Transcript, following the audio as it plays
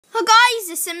Hi guys,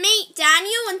 it's me,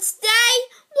 Daniel, and today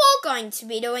we're going to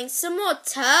be doing some more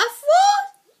Turf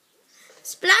War,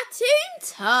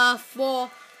 Splatoon-Turf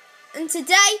War, and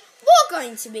today we're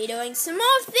going to be doing some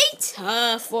more of the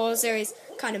Turf War series.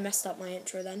 Kind of messed up my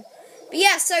intro then. But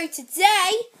yeah, so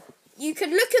today, you could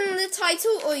look in the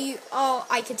title, or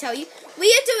I could tell you, we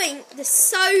are doing the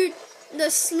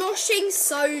Sloshing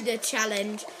Soda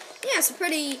Challenge. Yeah, it's a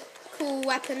pretty cool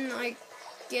weapon, I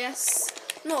guess.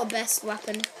 Not a best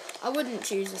weapon. I wouldn't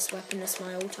choose this weapon as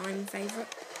my all-time favourite.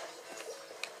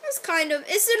 It's an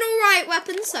alright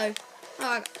weapon, so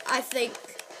I think,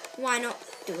 why not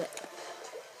do it?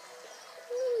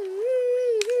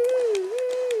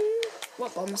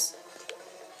 What bombs?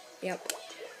 Yep.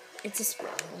 It's a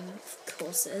splat bomb. Of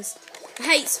course it is. I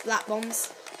hate splat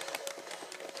bombs.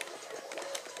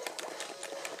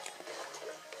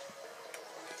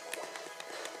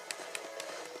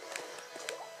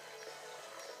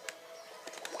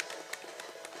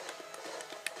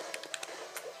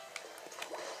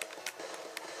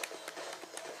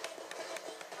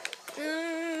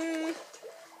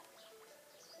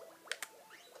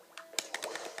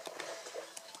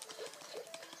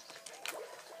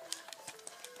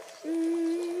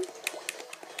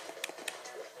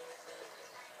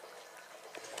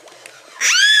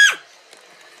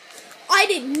 I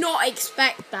did not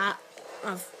expect that.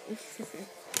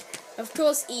 Of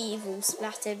course, evil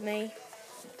splattered me.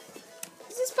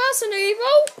 Is this person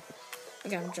evil?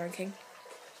 Okay, I'm joking.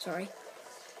 Sorry.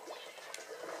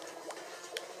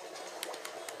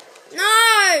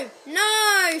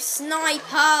 No,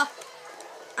 sniper,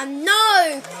 and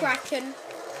no, Kraken.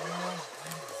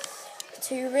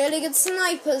 Two really good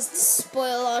snipers to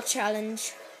spoil our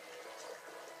challenge.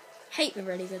 Hate the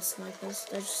really good snipers.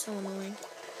 They're just so annoying.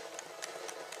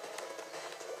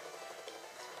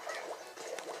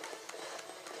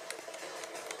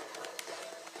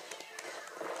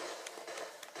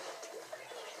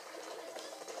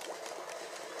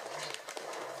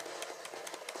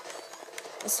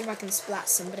 Let's see if I can splat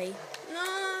somebody.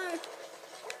 No!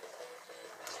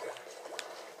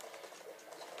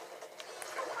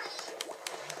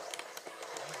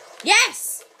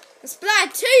 Yes! I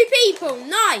splatted 2 people!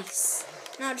 Nice!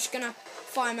 Now I'm just gonna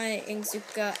fire my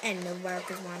Inzuka anywhere,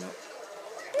 because why not?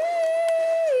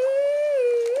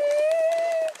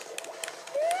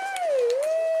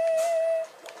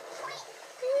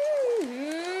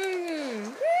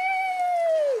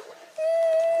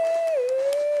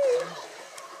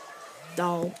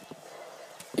 No.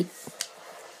 It's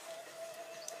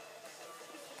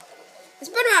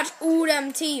pretty much all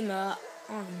them teamer.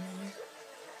 Oh no.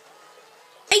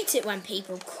 Hate it when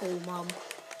people call mum.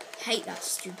 Hate that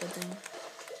stupid thing.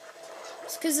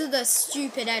 It's because of the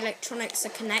stupid electronics are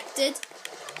connected.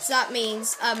 So that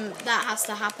means that has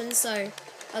to happen. So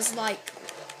I was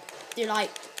do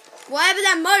whatever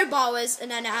their mobile is, and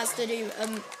then it has to do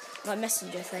my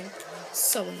messenger thing.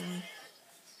 So annoying.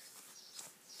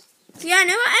 So yeah,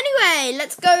 no, anyway,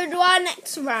 let's go to our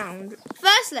next round.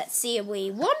 First, let's see if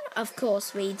we won. Of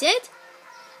course we did.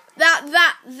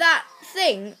 That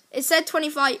thing, it said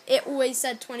 25, it always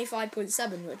said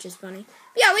 25.7, which is funny.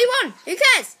 But yeah, we won. Who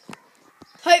cares?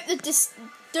 Hope the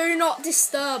do not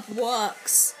disturb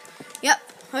works. Yep,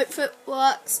 hope it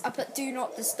works. I put do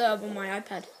not disturb on my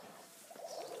iPad.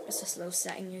 It's just a little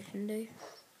setting you can do.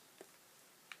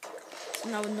 It's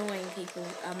no annoying people.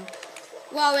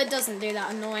 Well, it doesn't do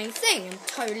that annoying thing and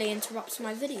totally interrupts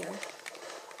my video.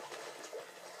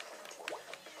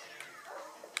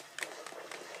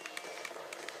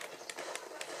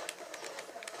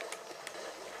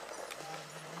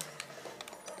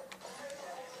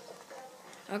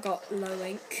 I got low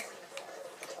ink.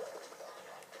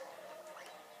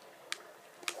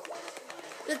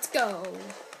 Let's go.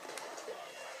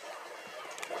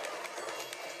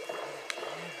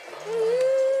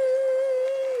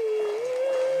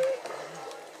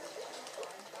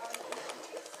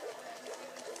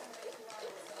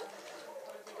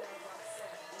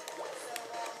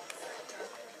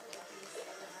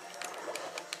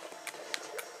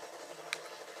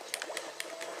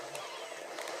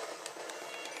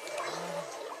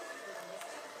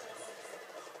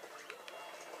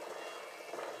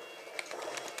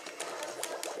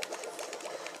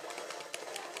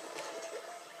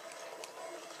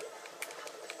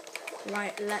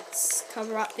 Right, let's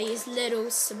cover up these little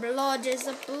splodges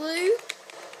of blue.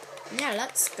 Yeah,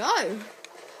 let's go.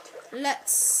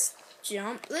 Let's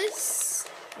jump this.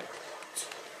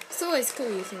 It's always cool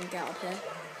you can get up here.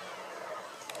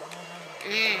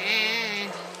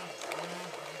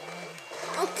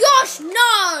 Oh gosh,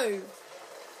 no!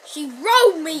 She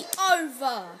rolled me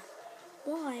over.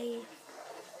 Why?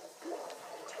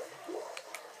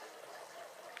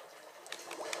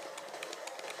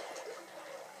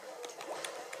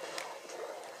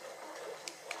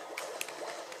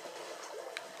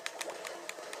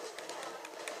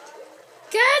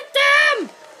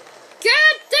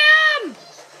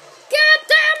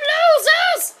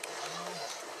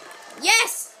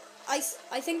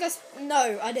 think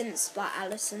no, I didn't splat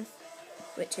Alison,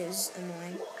 which is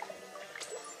annoying.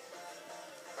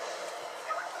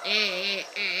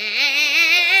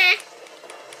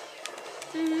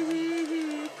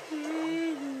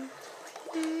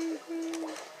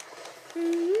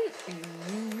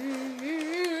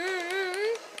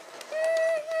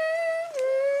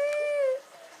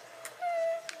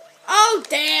 Oh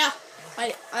dear!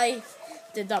 I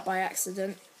did that by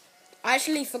accident. I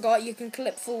actually forgot you can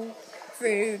fall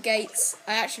through gates.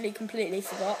 I actually completely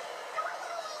forgot.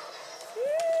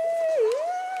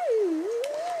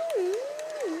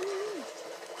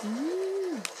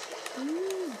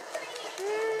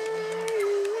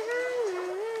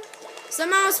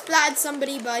 Somehow I splattered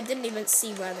somebody, but I didn't even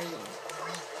see where they were.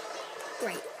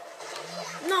 Great.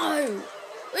 No!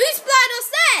 Who splattered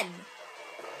us then?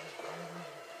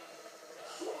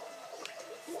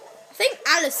 I think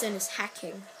Alison is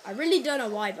hacking. I really don't know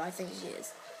why, but I think she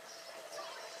is.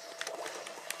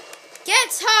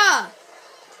 Get her!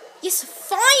 Yes,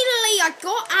 finally I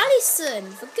got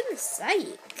Alison. For goodness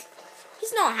sake.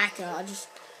 He's not a hacker.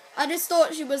 I just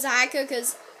thought she was a hacker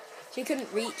because she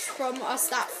couldn't reach from us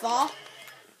that far.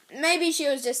 Maybe she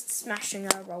was just smashing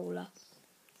her roller.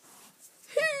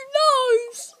 Who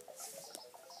knows?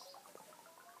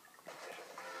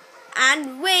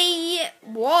 And we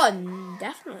won,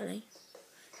 definitely.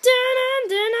 Dun, dun,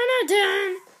 dun, dun,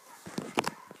 dun.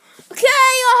 Okay,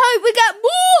 I hope we get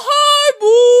more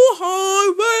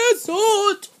high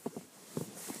resort.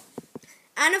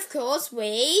 And of course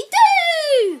we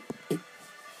do.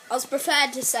 I was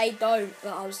prepared to say don't,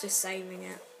 but I was just saving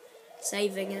it.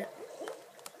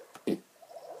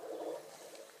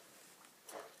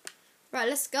 Right,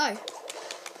 let's go.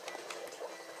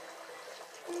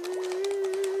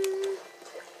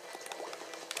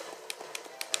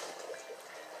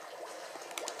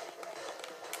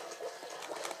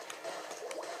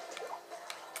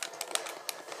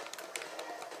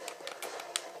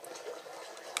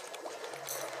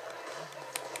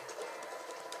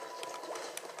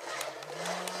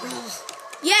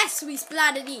 Yes, we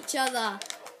splattered each other.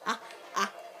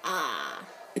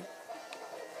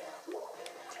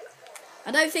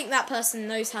 I don't think that person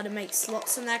knows how to make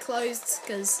slots in their clothes,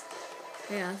 because,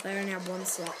 yeah, they only have one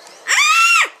slot.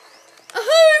 Ah! A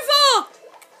Hoover!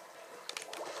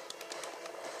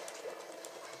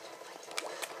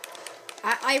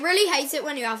 I really hate it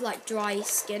when you have, like, dry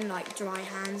skin, like, dry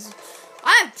hands.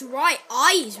 I have dry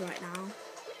eyes right now.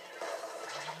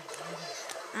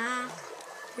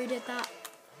 Who did that?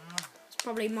 It's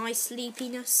probably my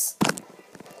sleepiness.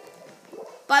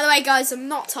 By the way, guys, I'm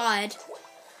not tired.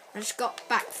 I just got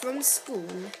back from school.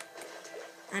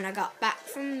 And I got back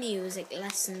from music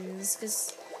lessons.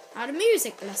 Because I had a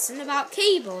music lesson about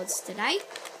keyboards today.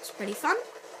 It's pretty fun.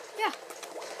 Yeah.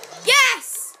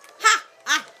 Yes! Ha!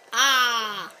 Ha!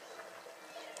 Ha!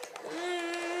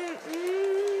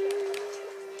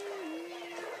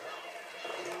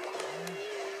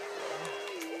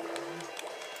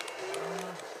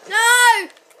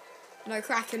 No,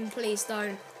 Kraken, please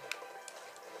don't.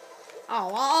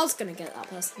 Oh, I was going to get that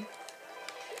person.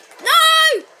 No!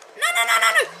 No!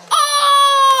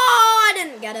 Oh, I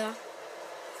didn't get her.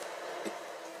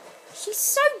 She's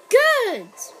so good.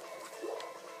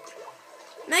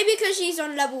 Maybe because she's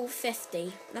on level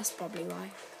 50. That's probably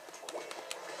why.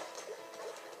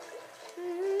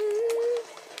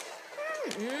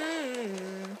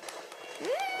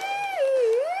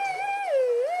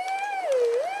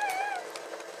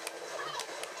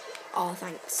 Oh,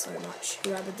 thanks so much,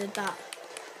 whoever did that.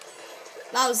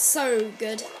 That was so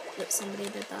good that somebody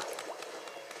did that.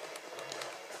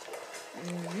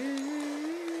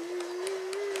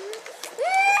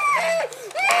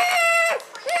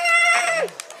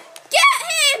 Get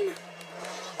him!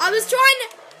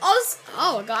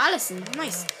 Oh, I got Alison.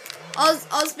 Nice. I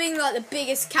was being like the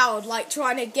biggest coward, like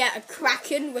trying to get a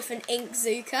Kraken with an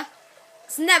Inkzooka.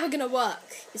 It's never gonna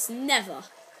work. It's never.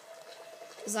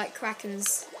 It's like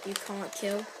Krakens you can't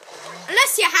kill.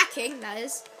 Unless you're hacking, that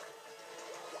is.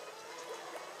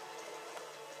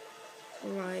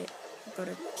 Right, I've got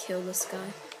to kill this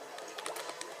guy.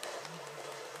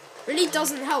 Really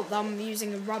doesn't help that I'm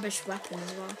using a rubbish weapon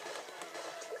as well.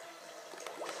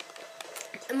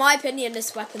 In my opinion,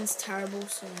 this weapon's terrible,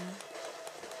 so...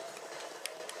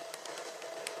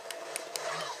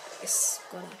 Yes,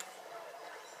 got it.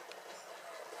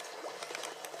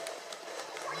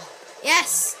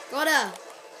 Yes, got her.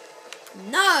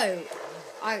 No,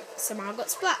 I somehow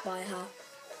got splat by her.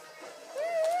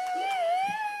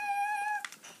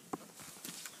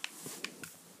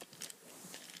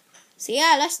 So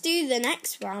yeah, let's do the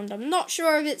next round. I'm not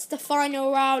sure if it's the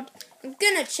final round. I'm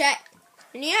gonna check.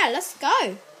 And yeah, let's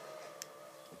go.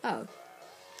 Oh,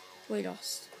 we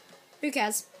lost. Who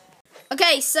cares?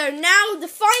 Okay, so now the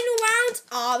final round.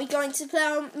 Are we going to play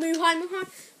on Muhai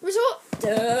Resort?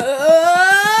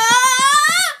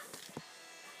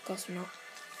 Of course we're not.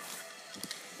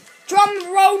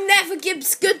 Drum roll never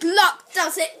gives good luck,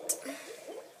 does it?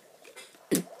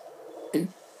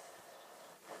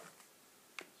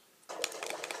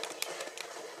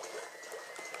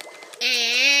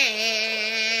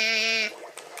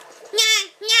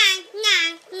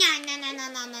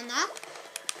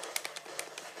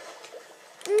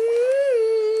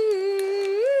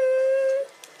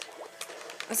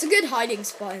 That's a good hiding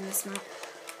spot in this map.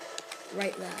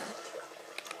 Right there.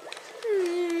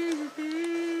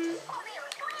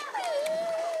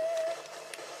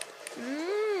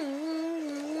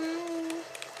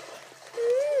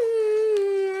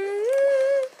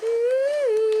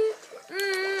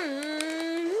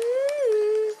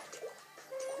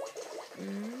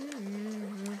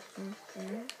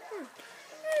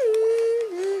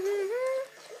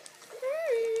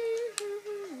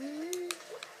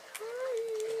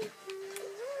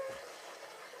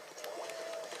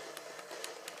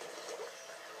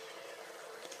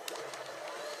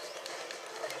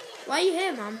 Why are you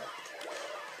here, Mum?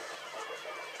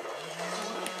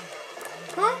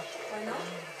 Huh? Why not?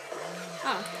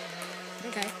 Oh.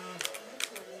 Okay.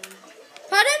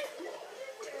 Pardon?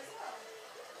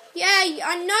 Yeah,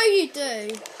 I know you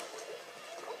do.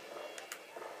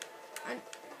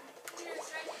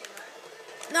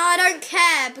 No, I don't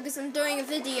care because I'm doing a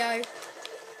video.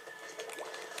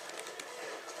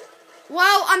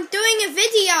 Well, I'm doing a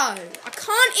video. I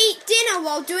can't eat dinner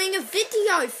while doing a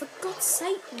video. For God's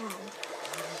sake, Mum.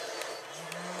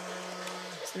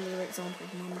 It's another example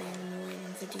of Mum being annoying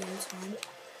in video time.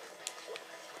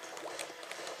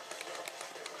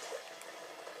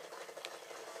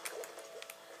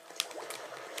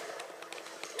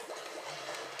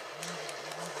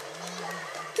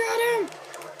 Got him!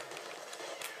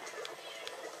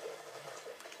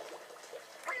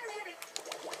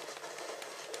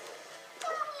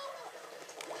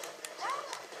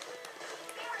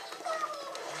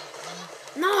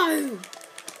 No!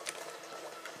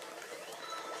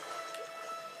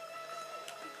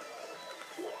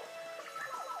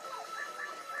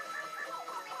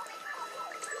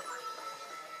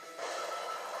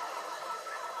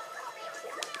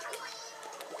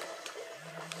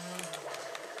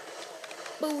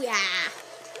 Booyah!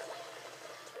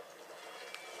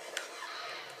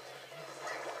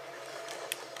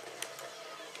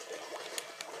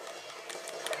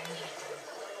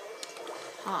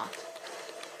 Ah.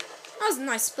 That was a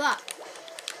nice splat.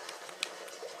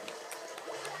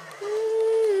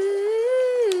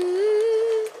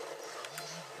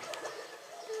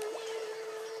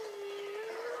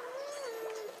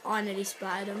 I nearly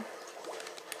splattered him. No!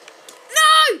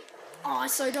 Oh, I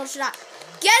so dodged that.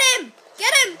 Get him!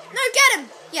 Get him! No, get him!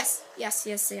 Yes, yes,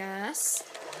 yes, yes.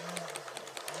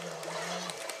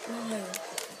 No.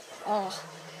 Oh,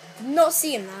 did not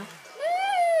see him there.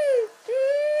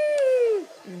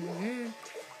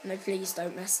 No, please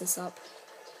don't mess this up.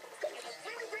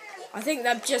 I think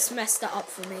they've just messed it up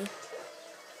for me.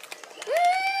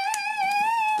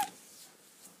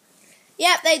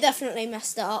 Yep, they definitely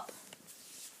messed it up.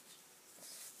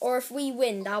 Or if we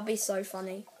win, that'll be so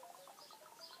funny.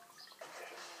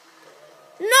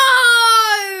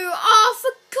 No! Oh,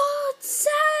 for God's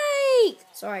sake!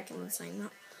 Sorry, I can't say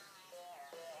that.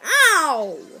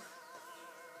 Ow!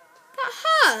 That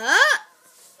hurt!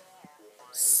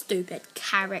 Stupid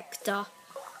character.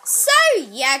 So,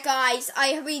 yeah, guys,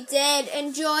 I hope you did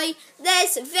enjoy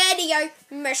this video.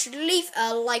 Make sure to leave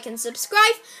a like and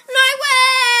subscribe. And I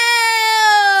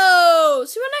will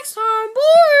see you next time.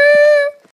 Bye!